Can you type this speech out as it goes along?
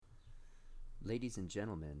Ladies and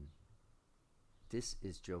gentlemen, this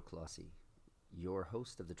is Joe Clossie, your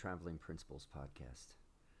host of the Traveling Principals podcast.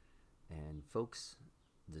 And folks,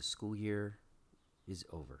 the school year is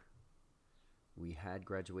over. We had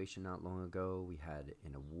graduation not long ago. We had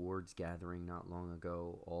an awards gathering not long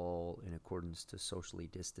ago, all in accordance to socially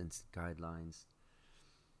distanced guidelines.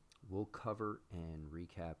 We'll cover and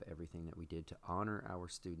recap everything that we did to honor our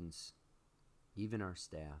students, even our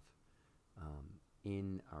staff,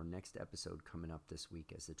 in our next episode coming up this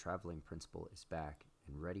week as the Traveling Principal is back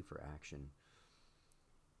and ready for action.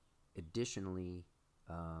 Additionally,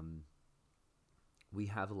 we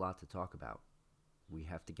have a lot to talk about. We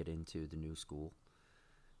have to get into the new school.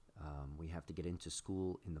 We have to get into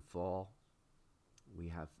school in the fall. We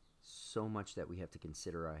have so much that we have to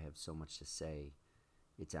consider. I have so much to say.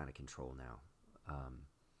 It's out of control now.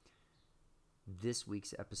 This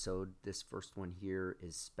week's episode, this first one here,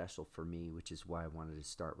 is special for me, which is why I wanted to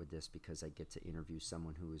start with this, because I get to interview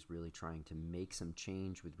someone who is really trying to make some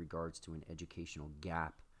change with regards to an educational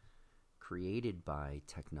gap created by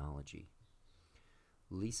technology.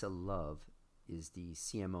 Lisa Love is the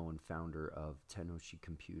CMO and founder of Tenoshi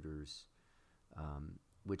Computers,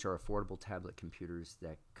 which are affordable tablet computers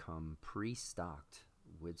that come pre-stocked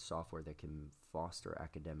with software that can foster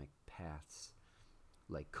academic paths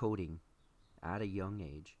like coding at a young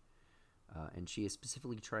age. And she is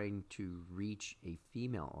specifically trying to reach a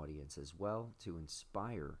female audience as well to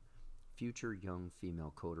inspire future young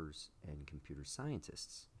female coders and computer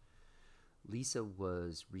scientists. Lisa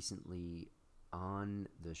was recently on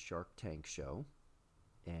the Shark Tank show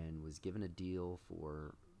and was given a deal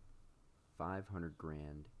for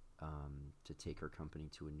 $500,000 to take her company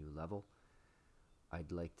to a new level.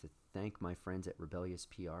 I'd like to thank my friends at Rebellious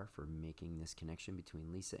PR for making this connection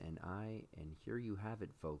between Lisa and I, and here you have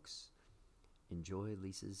it, folks. Enjoy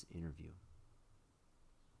Lisa's interview.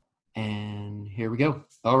 And here we go.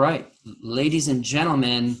 All right, ladies and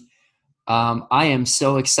gentlemen, I am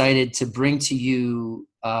so excited to bring to you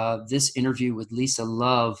this interview with Lisa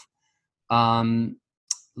Love.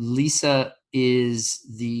 Lisa is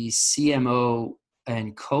the CMO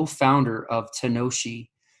and co-founder of Tenoshi.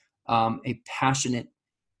 A passionate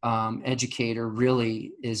educator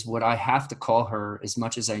really is what I have to call her, as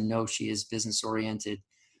much as I know she is business oriented,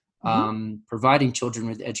 providing children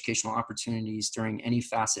with educational opportunities during any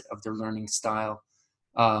facet of their learning style.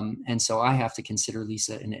 And so I have to consider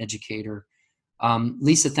Lisa an educator.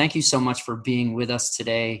 Lisa, thank you so much for being with us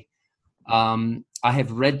today. I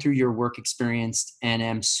have read through your work experience and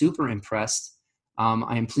am super impressed.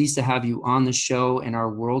 I am pleased to have you on the show, and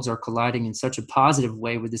our worlds are colliding in such a positive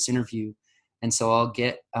way with this interview. And so I'll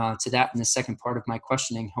get to that in the second part of my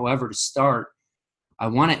questioning. However, to start, I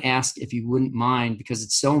want to ask, if you wouldn't mind, because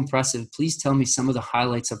it's so impressive, please tell me some of the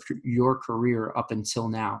highlights of your career up until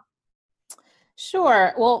now.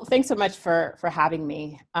 Sure. Well, thanks so much for having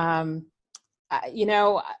me. Let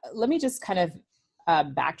me just kind of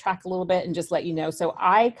backtrack a little bit and just let you know. So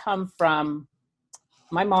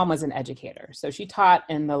my mom was an educator. So she taught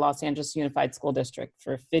in the Los Angeles Unified School District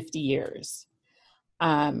for 50 years.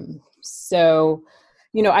 I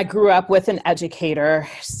grew up with an educator.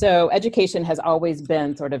 So education has always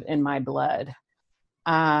been sort of in my blood.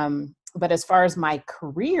 But as far as my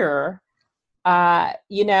career,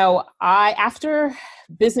 after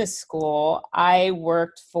business school, I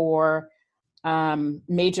worked for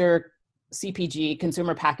major CPG,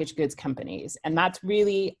 consumer packaged goods companies. And that's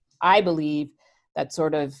really, I believe, that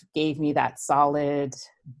sort of gave me that solid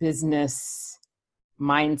business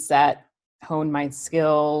mindset, honed my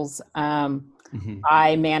skills.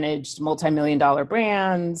 I managed multi-million-dollar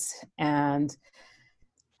brands and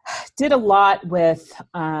did a lot with,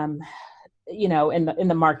 in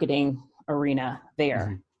the marketing arena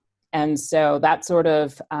there. And so that sort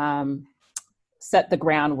of set the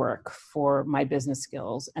groundwork for my business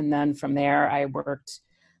skills. And then from there, I worked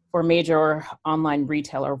for a major online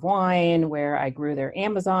retailer of wine, where I grew their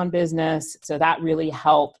Amazon business. So that really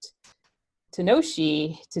helped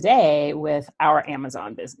Tenoshi today with our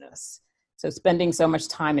Amazon business. So spending so much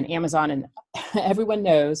time in Amazon, and everyone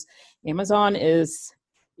knows Amazon is,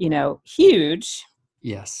 huge.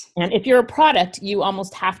 Yes. And if you're a product, you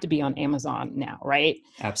almost have to be on Amazon now, right?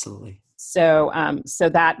 Absolutely. So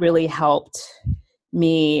that really helped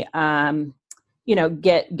me,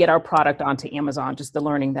 get our product onto Amazon, just the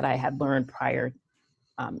learning that I had learned prior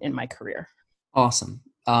in my career. Awesome.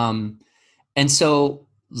 And so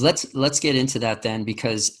let's get into that then,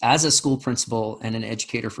 because as a school principal and an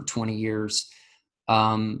educator for 20 years,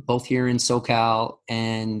 both here in SoCal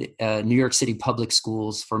and New York City public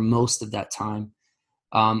schools for most of that time,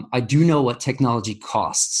 I do know what technology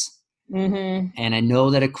costs. Mm-hmm. And I know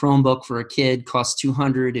that a Chromebook for a kid costs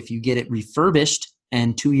 200 if you get it refurbished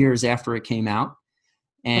and 2 years after it came out.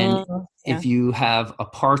 And Mm, yeah. if you have a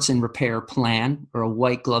parts and repair plan or a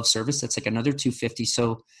white glove service, that's like another 250.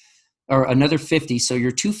 So, or another 50. So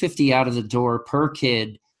you're 250 out of the door per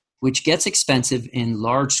kid, which gets expensive in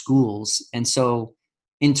large schools. And so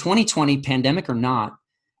in 2020, pandemic or not,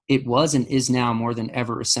 it was and is now more than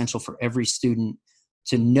ever essential for every student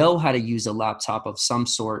to know how to use a laptop of some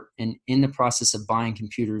sort. And in the process of buying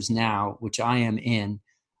computers now, which I am in,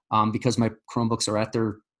 because my Chromebooks are at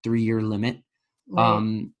their 3-year limit, Right.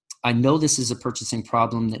 um, I know this is a purchasing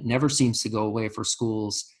problem that never seems to go away for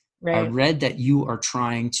schools. I Right. read that you are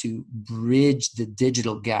trying to bridge the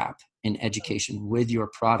digital gap in education with your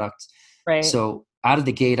product. Right. So out of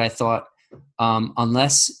the gate, I thought,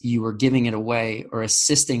 unless you were giving it away or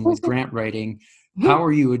assisting with grant writing, how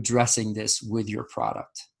are you addressing this with your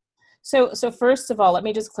product? So first of all, let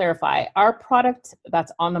me just clarify. Our product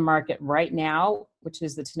that's on the market right now, which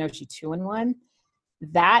is the Tenoshi 2-in-1,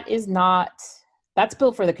 that is not, that's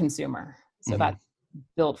built for the consumer. So Mm-hmm. that's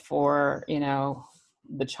built for,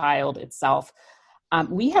 the child itself.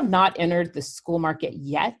 We have not entered the school market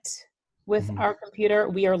yet with Mm-hmm. our computer.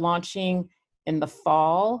 We are launching in the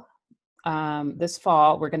fall. This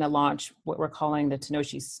fall, we're going to launch what we're calling the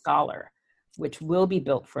Tenoshi Scholar, which will be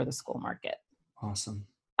built for the school market. Awesome.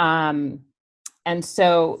 And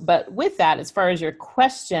so, but with that, as far as your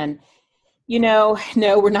question, no,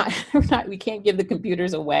 we're not, we can't give the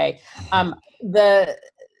computers away. The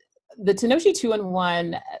Tenoshi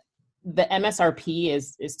 2-in-1, the MSRP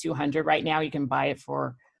is 200 right now. You can buy it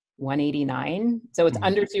for 189. So it's Mm-hmm.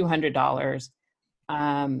 under $200,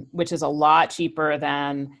 which is a lot cheaper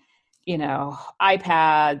than,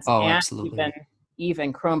 iPads Oh, and absolutely.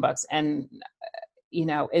 even Chromebooks. And,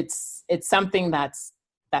 it's something that's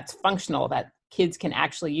functional that kids can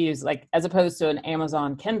actually use, like as opposed to an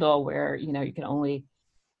Amazon Kindle where, you can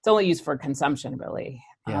it's only used for consumption really.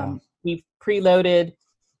 Yeah. We've preloaded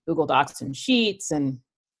Google Docs and Sheets and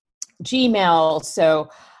Gmail. So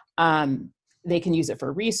they can use it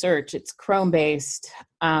for research. It's Chrome based.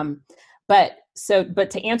 But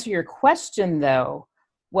to answer your question though,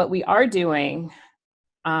 what we are doing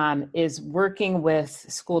is working with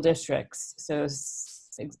school districts. So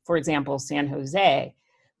for example, San Jose,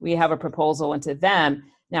 we have a proposal into them.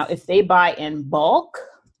 Now, if they buy in bulk,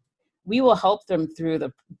 we will help them through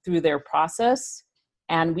their process,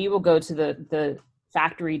 and we will go to the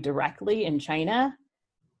factory directly in China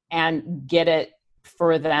and get it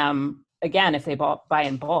for them again if they buy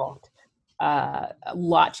in bulk, a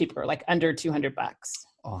lot cheaper, like under $200.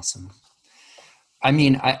 Awesome. I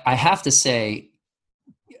mean, I have to say,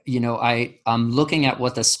 I'm looking at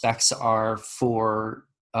what the specs are for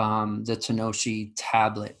the Tenoshi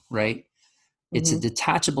tablet, right? It's a Mm-hmm.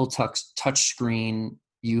 detachable touch screen.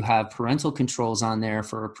 You have parental controls on there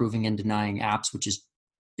for approving and denying apps, which is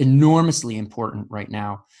enormously important right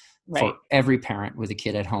now Right. for every parent with a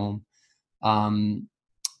kid at home.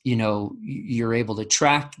 You're able to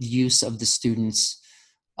track the use of the students.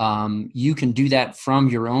 You can do that from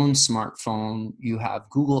your own smartphone. You have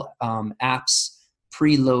Google apps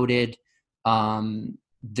preloaded.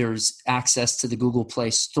 There's access to the Google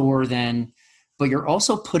Play Store then, but you're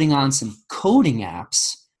also putting on some coding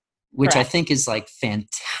apps, which I Correct. think is like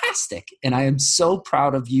fantastic. And I am so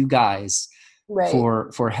proud of you guys Right.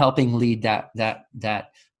 for helping lead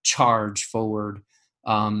that charge forward.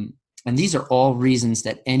 And these are all reasons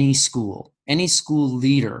that any school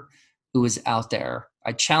leader who is out there,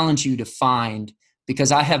 I challenge you to find,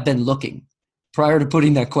 because I have been looking prior to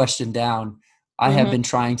putting that question down. I have Mm-hmm. been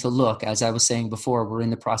trying to look, as I was saying before, we're in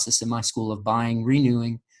the process in my school of buying,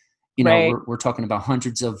 renewing, Right. we're talking about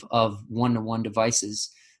hundreds of one-to-one devices.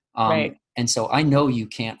 Right. And so I know you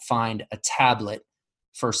can't find a tablet,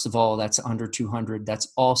 first of all, that's under 200.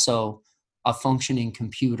 That's also a functioning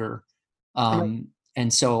computer. Right.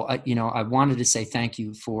 And so, I wanted to say thank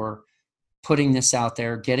you for putting this out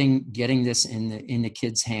there, getting this in the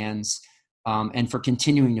kids' hands, and for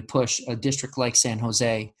continuing to push. A district like San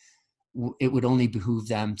Jose, it would only behoove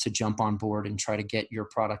them to jump on board and try to get your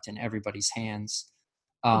product in everybody's hands.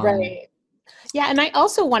 Right. Yeah, and I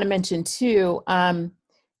also want to mention too,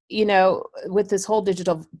 with this whole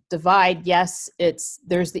digital divide, yes,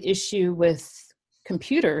 there's the issue with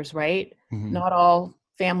computers, right? Mhm. Not all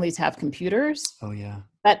families have computers, Oh yeah.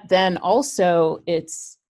 but then also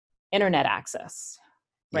it's internet access,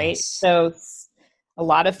 right? Yes. So a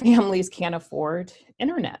lot of families can't afford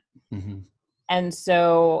internet. Mhm. And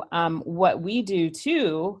so what we do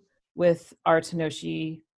too with our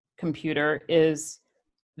Tenoshi computer is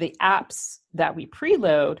the apps that we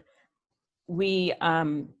preload, we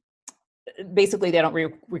basically they don't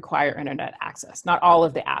require internet access. Not all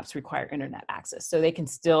of the apps require internet access. So they can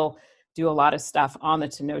still do a lot of stuff on the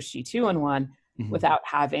Tenoshi 2-in-1 without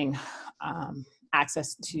having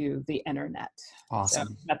access to the internet. Awesome.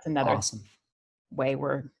 So that's another way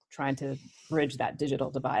we're trying to bridge that digital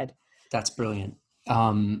divide. That's brilliant.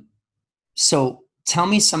 So tell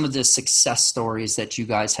me some of the success stories that you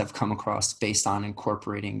guys have come across based on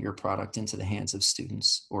incorporating your product into the hands of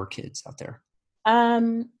students or kids out there.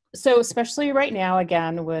 So especially right now,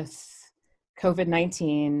 again, with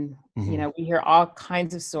COVID-19, we hear all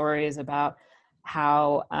kinds of stories about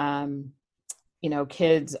how,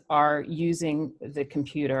 kids are using the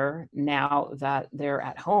computer now that they're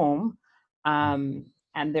at home. And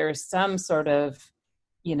there's some sort of,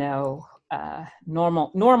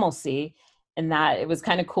 normalcy in that. It was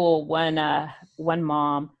kind of cool when one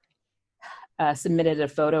mom submitted a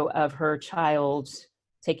photo of her child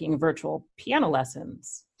taking virtual piano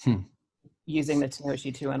lessons using the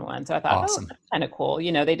Tenoshi 2-in-1. So I thought, that's kind of cool.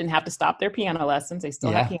 They didn't have to stop their piano lessons. They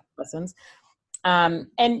still have piano lessons. And,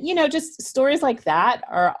 just stories like that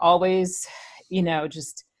are always,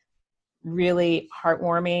 just really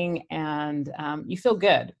heartwarming, and you feel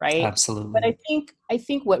good, right? Absolutely. But I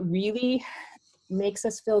think what really makes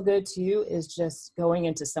us feel good too is just going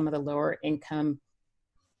into some of the lower income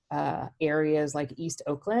areas like East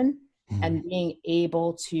Oakland and being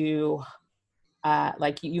able to,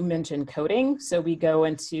 like you mentioned, coding. So we go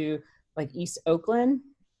into like East Oakland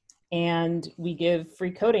and we give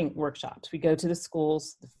free coding workshops. We go to the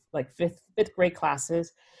schools, like fifth grade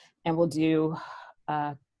classes, and we'll do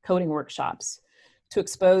coding workshops to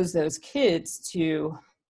expose those kids to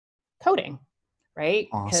coding, right?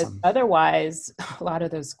 Because otherwise, a lot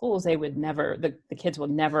of those schools, they would never, the kids will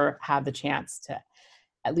never have the chance to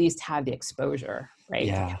at least have the exposure, right?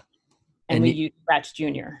 Yeah. And we use Scratch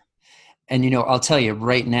Junior. And, I'll tell you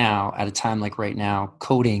right now, at a time like right now,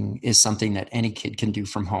 coding is something that any kid can do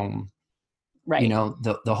from home. Right.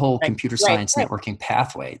 The whole computer science networking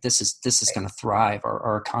pathway, this is going to thrive.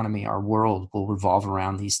 Our economy, our world will revolve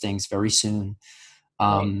around these things very soon.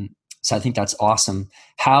 So I think that's awesome.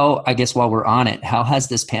 How, I guess while we're on it, how has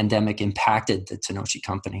this pandemic impacted the Tenoshi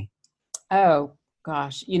company? Oh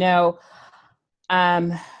gosh,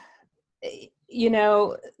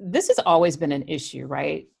 this has always been an issue,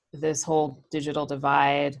 right? This whole digital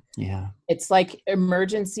divide. Yeah. It's like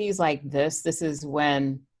emergencies like this is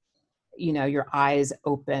when, your eyes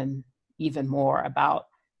open even more about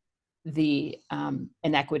the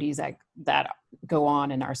inequities that go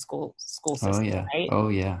on in our school system. Oh yeah. Right? Oh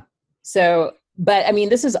yeah. So, but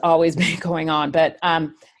this has always been going on. But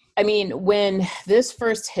when this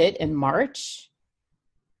first hit in March,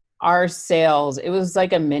 our sales, it was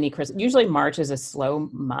like a mini Christmas. Usually March is a slow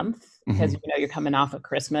month because, you're coming off of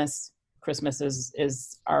Christmas. Christmas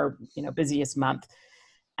is our, busiest month.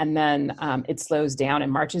 And then it slows down,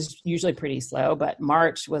 and March is usually pretty slow, but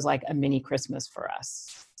March was like a mini Christmas for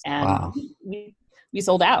us. And we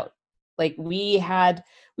sold out. Like we've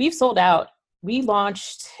sold out. We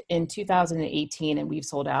launched in 2018 and we've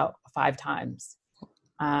sold out 5 times.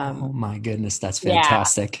 Oh my goodness. That's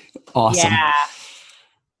fantastic. Yeah. Awesome. Yeah.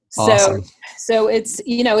 Awesome. So it's,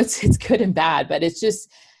 it's good and bad, but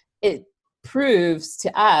it proves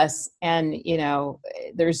to us, and,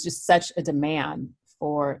 there's just such a demand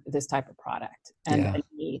for this type of product and a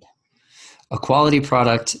need. A quality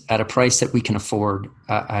product at a price that we can afford.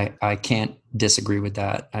 I can't disagree with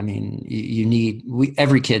that. I mean,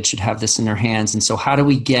 every kid should have this in their hands. And so how do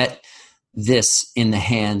we get this in the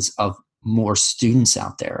hands of more students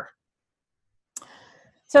out there?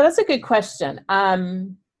 So that's a good question.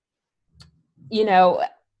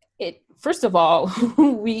 First of all,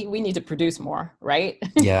 we need to produce more, right?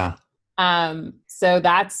 Yeah. So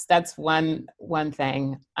that's one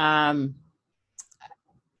thing.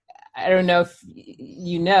 I don't know if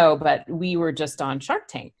but we were just on Shark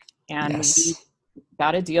Tank, and we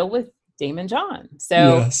got a deal with Daymond John.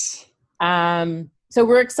 So, so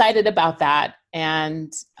we're excited about that.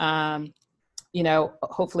 And,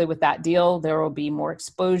 hopefully with that deal, there will be more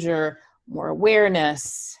exposure, more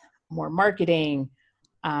awareness, more marketing.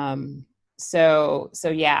 And how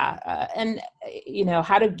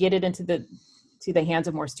to get it into the hands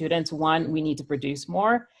of more students. 1, we need to produce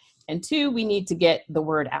more, and 2, we need to get the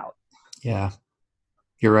word out. Yeah,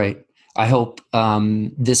 you're right. I hope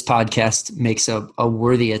this podcast makes a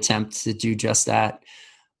worthy attempt to do just that.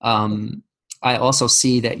 I also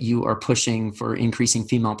see that you are pushing for increasing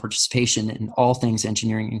female participation in all things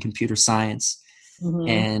engineering and computer science. Mm-hmm.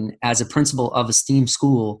 And as a principal of a STEAM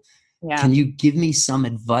school, can you give me some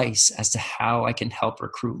advice as to how I can help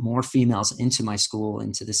recruit more females into my school,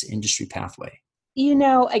 into this industry pathway?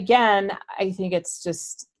 Again, I think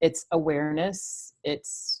it's awareness,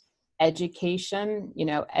 it's education,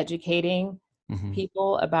 educating Mm-hmm.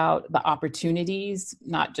 people about the opportunities,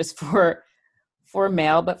 not just for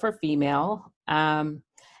male, but for female. And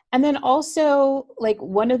then also, like,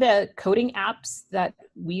 one of the coding apps that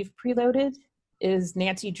we've preloaded is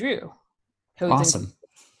Nancy Drew Codes and Awesome.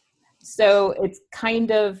 so it's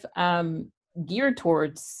kind of geared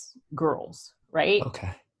towards girls, right?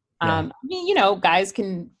 Okay. Yeah. Guys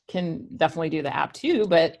can definitely do the app too,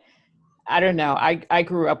 but I don't know. I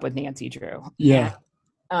grew up with Nancy Drew, and Yeah.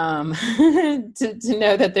 to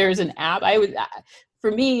know that there's an app,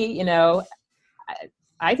 for me,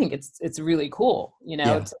 I think it's really cool,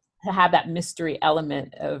 Yeah. to have that mystery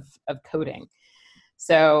element of coding.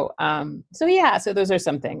 So those are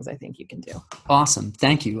some things I think you can do. Awesome.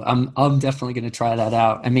 Thank you. I'm definitely going to try that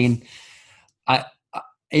out. I mean, I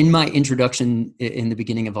in my introduction in the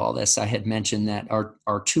beginning of all this, I had mentioned that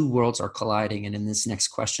our two worlds are colliding, and in this next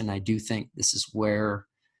question, I do think this is where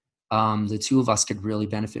the two of us could really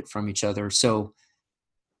benefit from each other. So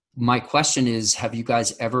my question is, have you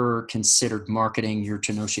guys ever considered marketing your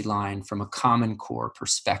Tenoshi line from a Common Core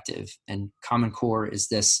perspective? And Common Core is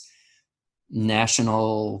this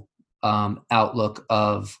national outlook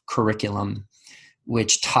of curriculum,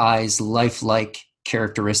 which ties lifelike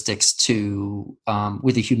characteristics to,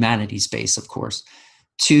 with a humanities base, of course,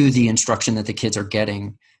 to the instruction that the kids are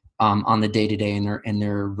getting on the day-to-day in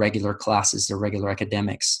their regular classes, their regular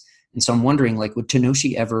academics. And so I'm wondering, like, would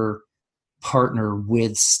Tenoshi ever partner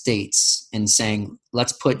with states in saying,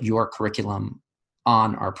 let's put your curriculum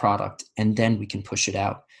on our product and then we can push it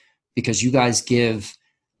out? Because you guys give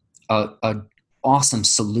a awesome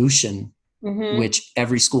solution, Mm-hmm. which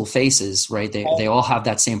every school faces, right? They all have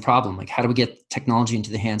that same problem. Like, how do we get technology into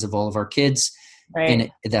the hands of all of our kids? Right.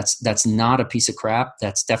 And that's not a piece of crap.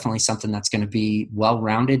 That's definitely something that's going to be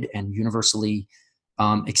well-rounded and universally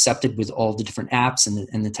accepted with all the different apps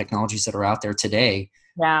and the technologies that are out there today.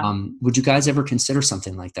 Yeah. Would you guys ever consider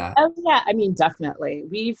something like that? Oh yeah, I mean, definitely.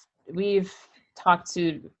 We've talked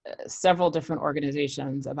to several different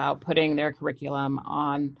organizations about putting their curriculum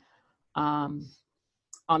um,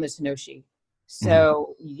 on the Tenoshi. Mm-hmm.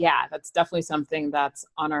 So yeah, that's definitely something that's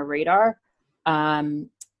on our radar. Um,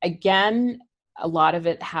 Again, a lot of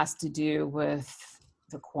it has to do with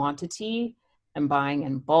the quantity and buying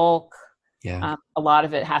in bulk. Yeah. A lot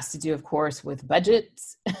of it has to do, of course, with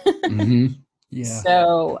budgets. Mm-hmm. Yeah.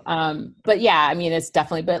 So, but yeah, I mean, it's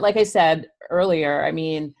definitely, but like I said earlier, I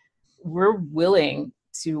mean, we're willing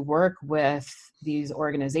to work with these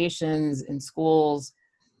organizations and schools,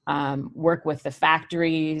 work with the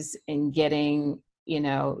factories in getting,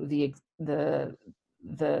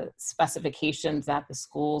 the specifications that the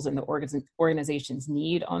schools and the organizations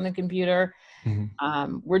need on the computer.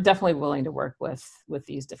 Mm-hmm. We're definitely willing to work with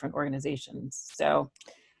these different organizations. So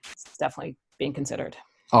it's definitely being considered.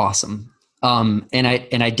 Awesome. And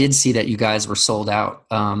I did see that you guys were sold out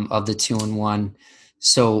of the 2-in-1.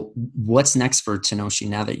 So what's next for Tenoshi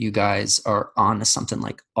now that you guys are on to something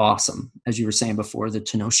like awesome, as you were saying before, the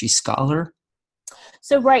Tenoshi Scholar?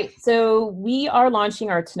 So we are launching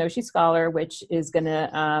our Tenoshi Scholar, which is going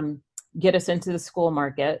to get us into the school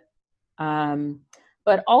market,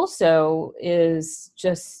 but also is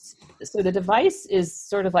just, so the device is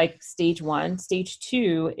sort of like stage 1. Stage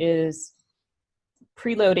 2 is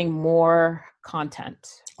preloading more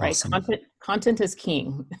content, right? Awesome. Content is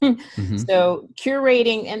king. Mm-hmm. So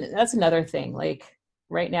curating, and that's another thing, like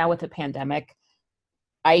right now with the pandemic,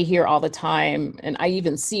 I hear all the time, and I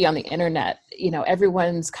even see on the internet,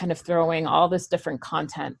 everyone's kind of throwing all this different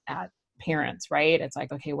content at parents, right? It's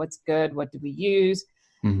like, okay, what's good? What do we use?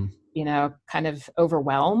 Mm-hmm. Kind of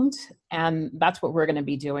overwhelmed. And that's what we're going to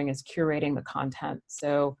be doing, is curating the content.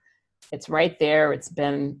 So it's right there. It's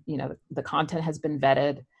been, the content has been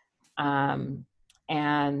vetted,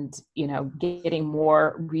 and, getting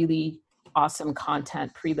more really awesome content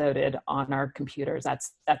preloaded on our computers.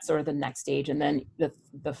 That's sort of the next stage. And then the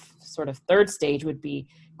sort of third stage would be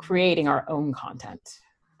creating our own content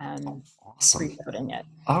and awesome. preloading it.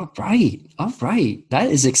 All right. That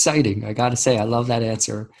is exciting. I got to say, I love that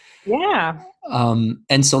answer. Yeah.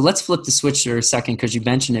 And so let's flip the switch for a second, because you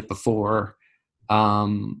mentioned it before.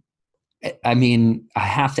 I mean, I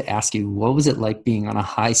have to ask you, what was it like being on a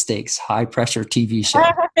high stakes, high pressure TV show?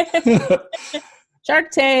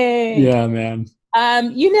 Shark Tank. Yeah, man.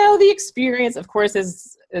 The experience, of course,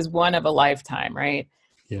 is one of a lifetime, right?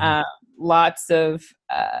 Yeah. Lots of,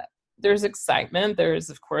 there's excitement.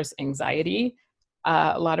 There's, of course, anxiety,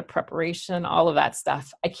 a lot of preparation, all of that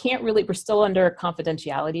stuff. we're still under a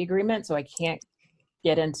confidentiality agreement, so I can't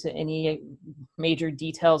get into any major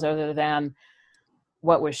details other than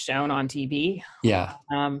what was shown on TV. Yeah.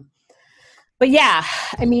 But yeah,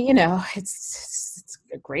 I mean, it's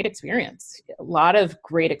a great experience, a lot of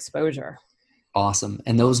great exposure. Awesome.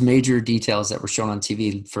 And those major details that were shown on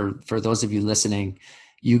TV, for those of you listening,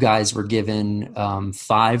 you guys were given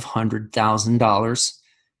 $500,000,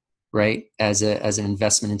 right, as an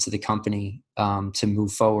investment into the company, to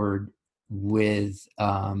move forward with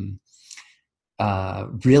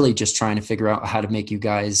really just trying to figure out how to make you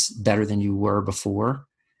guys better than you were before.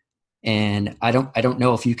 And I don't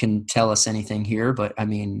know if you can tell us anything here, but I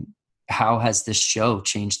mean, how has this show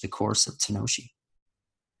changed the course of Tenoshi?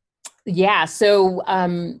 Yeah, so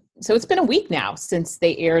it's been a week now since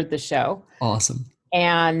they aired the show. Awesome.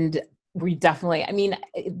 And we definitely, I mean,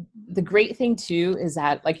 the great thing too is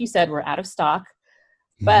that, like you said, we're out of stock,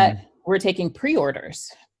 but we're taking pre-orders.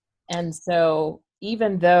 And so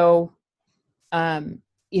even though, customers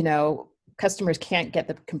can't get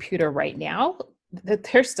the computer right now,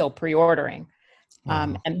 they're still pre-ordering.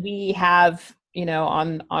 Wow. And we have,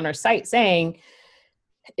 on our site saying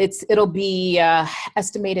it'll be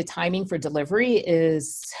estimated timing for delivery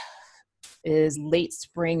is late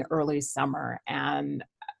spring, early summer. And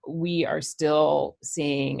we are still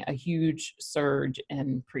seeing a huge surge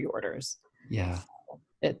in pre-orders. Yeah.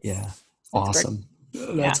 It's awesome.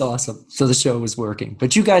 Great. That's awesome. So the show was working,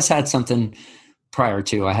 but you guys had something prior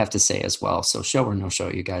to, I have to say as well. So show or no show,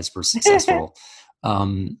 you guys were successful.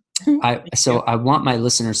 I want my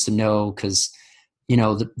listeners to know, because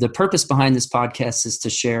the purpose behind this podcast is to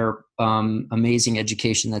share amazing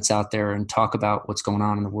education that's out there and talk about what's going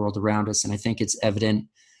on in the world around us. And I think it's evident.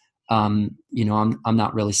 I'm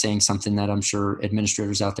not really saying something that I'm sure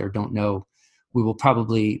administrators out there don't know. We will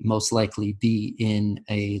probably most likely be in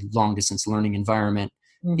a long distance learning environment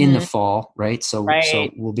in the fall, right? So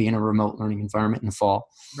we'll be in a remote learning environment in the fall.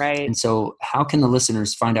 Right. And so how can the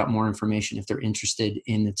listeners find out more information if they're interested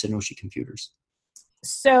in the Tenoshi computers?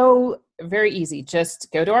 So very easy. Just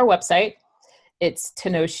go to our website. It's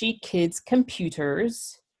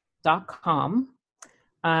TenoshiKidsComputers.com.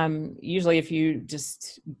 Usually if you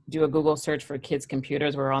just do a Google search for kids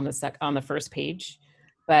computers, we're on the first page,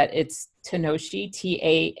 but it's Tenoshi,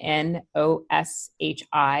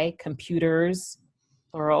 TANOSHI computers,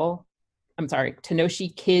 plural. I'm sorry,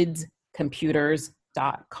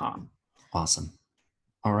 TenoshiKidsComputers.com. Awesome.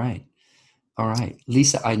 All right.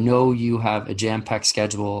 Lisa, I know you have a jam-packed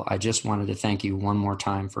schedule. I just wanted to thank you one more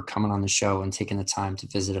time for coming on the show and taking the time to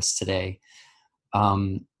visit us today.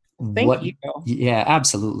 Thank you. Yeah,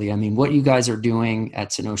 absolutely. I mean, what you guys are doing at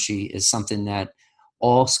Tenoshi is something that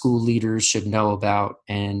all school leaders should know about.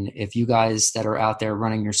 And if you guys that are out there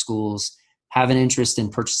running your schools have an interest in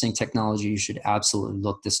purchasing technology, you should absolutely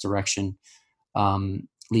look this direction.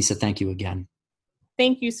 Lisa, thank you again.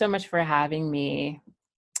 Thank you so much for having me.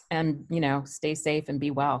 And, stay safe and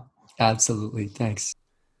be well. Absolutely. Thanks.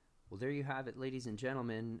 Well, there you have it, ladies and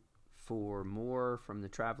gentlemen. For more from the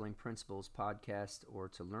Traveling Principals podcast, or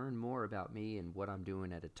to learn more about me and what I'm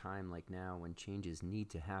doing at a time like now when changes need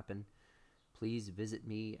to happen, please visit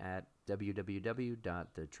me at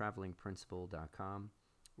www.thetravelingprincipal.com,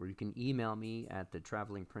 or you can email me at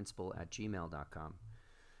thetravelingprincipal@gmail.com.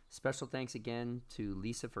 Special thanks again to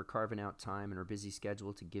Lisa for carving out time in her busy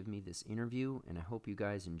schedule to give me this interview, and I hope you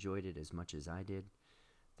guys enjoyed it as much as I did.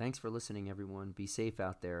 Thanks for listening, everyone. Be safe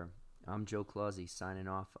out there. I'm Joe Clausey signing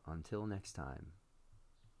off. Until next time.